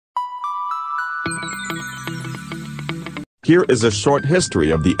Here is a short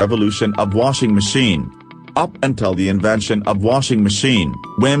history of the evolution of washing machine. Up until the invention of washing machine,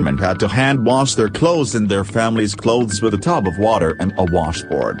 women had to hand wash their clothes and their family's clothes with a tub of water and a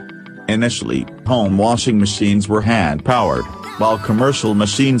washboard. Initially, home washing machines were hand-powered, while commercial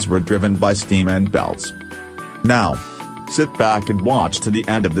machines were driven by steam and belts. Now, sit back and watch to the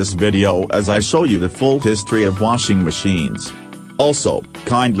end of this video as I show you the full history of washing machines. Also,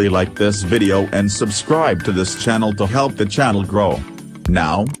 kindly like this video and subscribe to this channel to help the channel grow.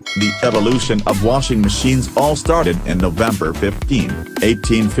 Now, the evolution of washing machines all started in November 15,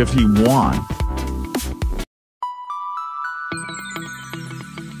 1851,